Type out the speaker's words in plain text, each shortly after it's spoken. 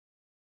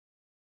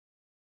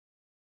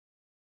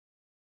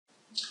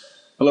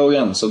Hello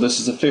again, so this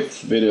is the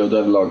fifth video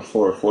devlog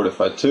for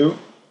Fortify 2.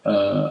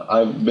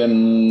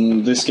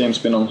 This game's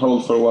been on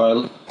hold for a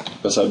while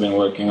because I've been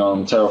working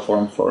on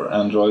Terraform for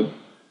Android,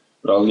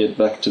 but I'll get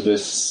back to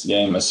this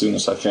game as soon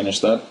as I finish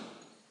that.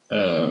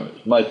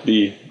 It might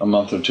be a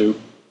month or two,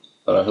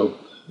 but I hope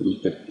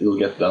it'll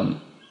get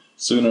done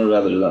sooner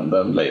rather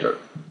than later.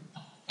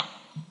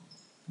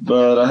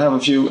 But I have a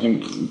few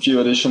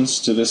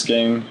additions to this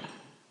game,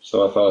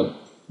 so I thought I'd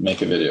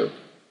make a video.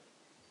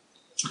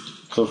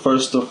 So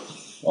first of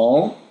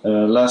all,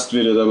 last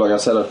video, like I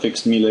said, I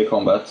fixed melee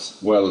combat.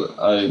 Well,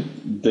 I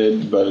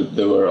did, but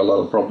there were a lot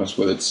of problems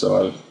with it,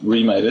 so I've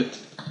remade it.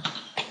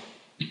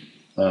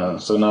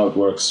 So now it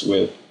works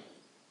with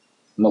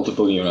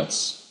multiple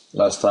units.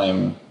 Last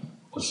time,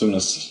 as soon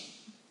as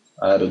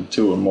I added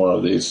two or more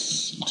of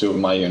these, two of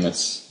my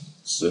units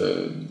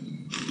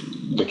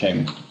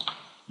became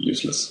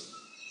useless.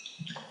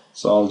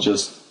 So I'll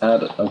just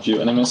add a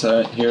few enemies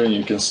here, and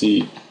you can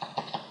see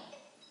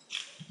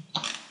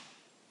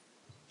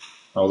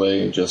how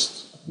they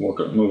just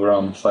move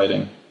around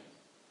fighting.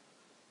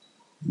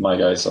 My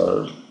guys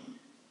are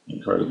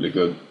incredibly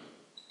good.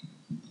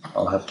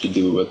 I'll have to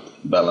deal with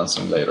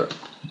balancing later.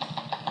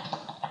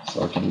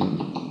 So I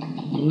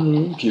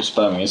can keep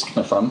spamming, it's kind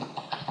of fun.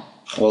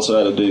 I also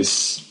added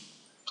these.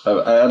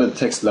 I added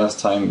text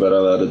last time, but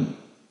I added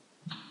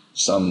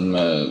some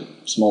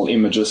small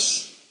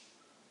images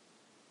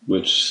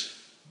which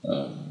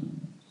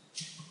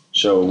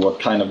show what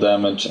kind of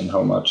damage and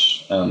how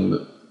much,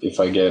 and if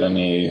I get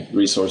any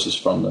resources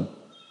from them.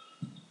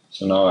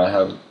 So now I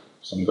have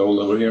some gold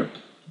over here.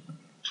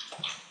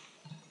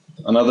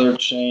 Another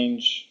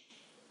change,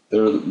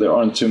 there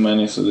aren't too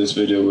many, so this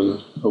video will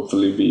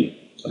hopefully be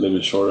a little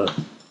bit shorter.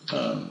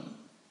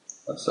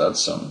 Let's add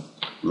some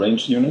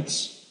ranged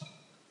units.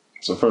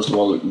 So first of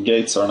all,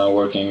 gates are now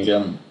working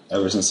again,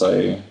 ever since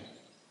I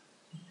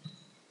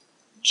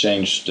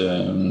changed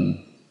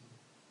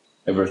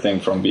everything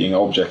from being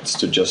objects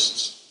to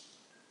just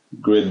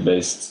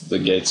grid-based. The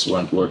gates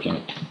weren't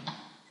working,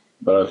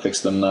 but I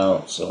fixed them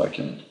now so I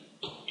can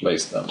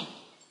place them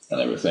and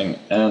everything.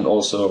 And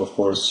also, of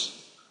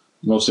course,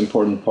 most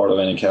important part of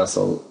any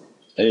castle,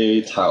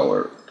 a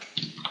tower.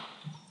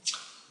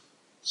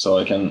 So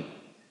I can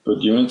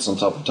put units on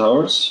top of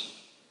towers,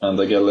 and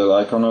they get a little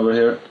icon over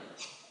here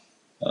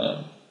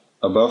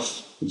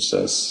above which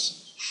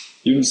says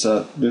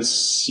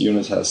this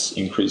unit has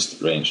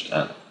increased range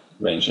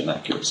and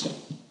accuracy,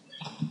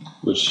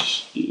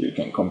 which you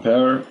can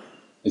compare.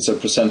 It's a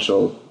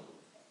percentual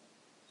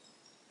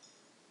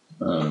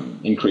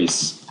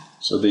increase.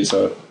 So these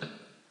are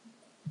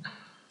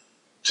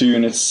two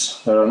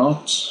units that are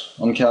not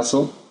on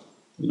castle,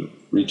 will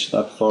reach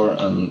that far,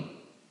 and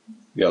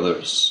the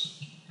others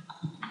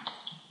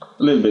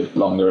a little bit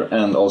longer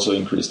and also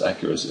increased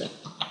accuracy.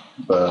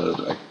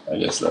 But I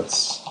guess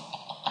that's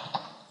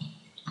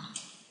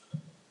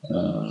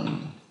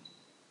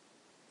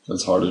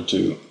harder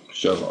to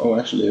show. Oh,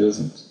 actually it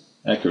isn't.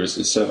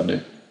 Accuracy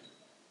 70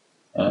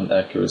 and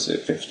accuracy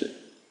 50.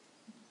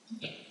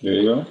 There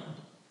you go.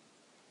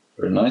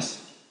 Very nice.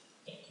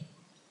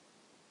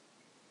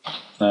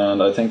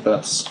 And I think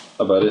that's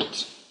about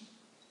it.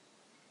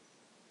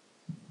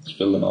 Let's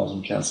build an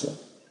awesome castle.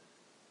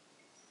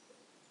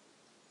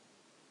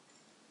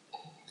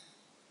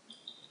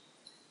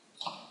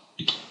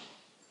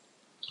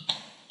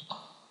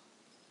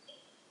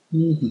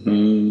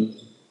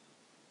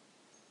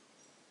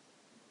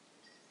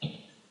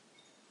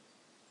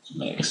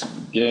 Make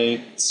some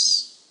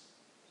gates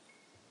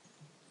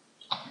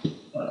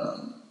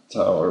and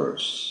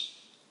towers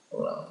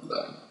around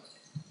them.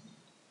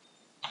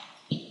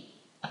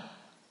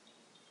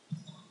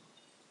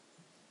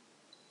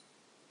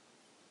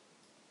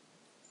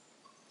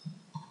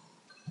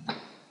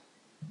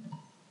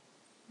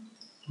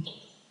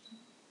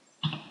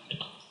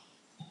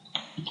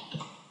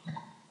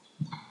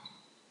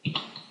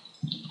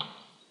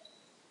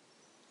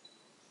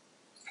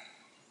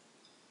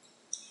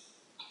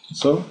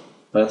 So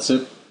that's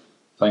it.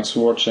 Thanks for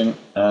watching,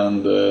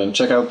 and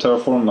check out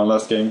Terraform, my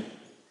last game.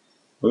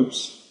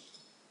 Oops.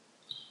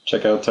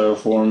 Check out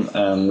Terraform,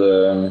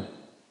 and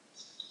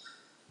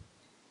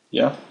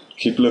yeah,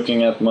 keep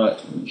looking at my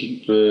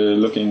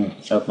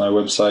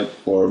website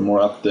for more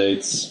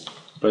updates.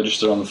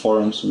 Register on the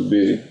forums would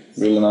be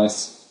really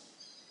nice.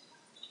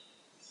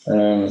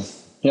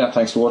 Yeah,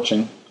 thanks for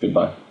watching.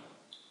 Goodbye.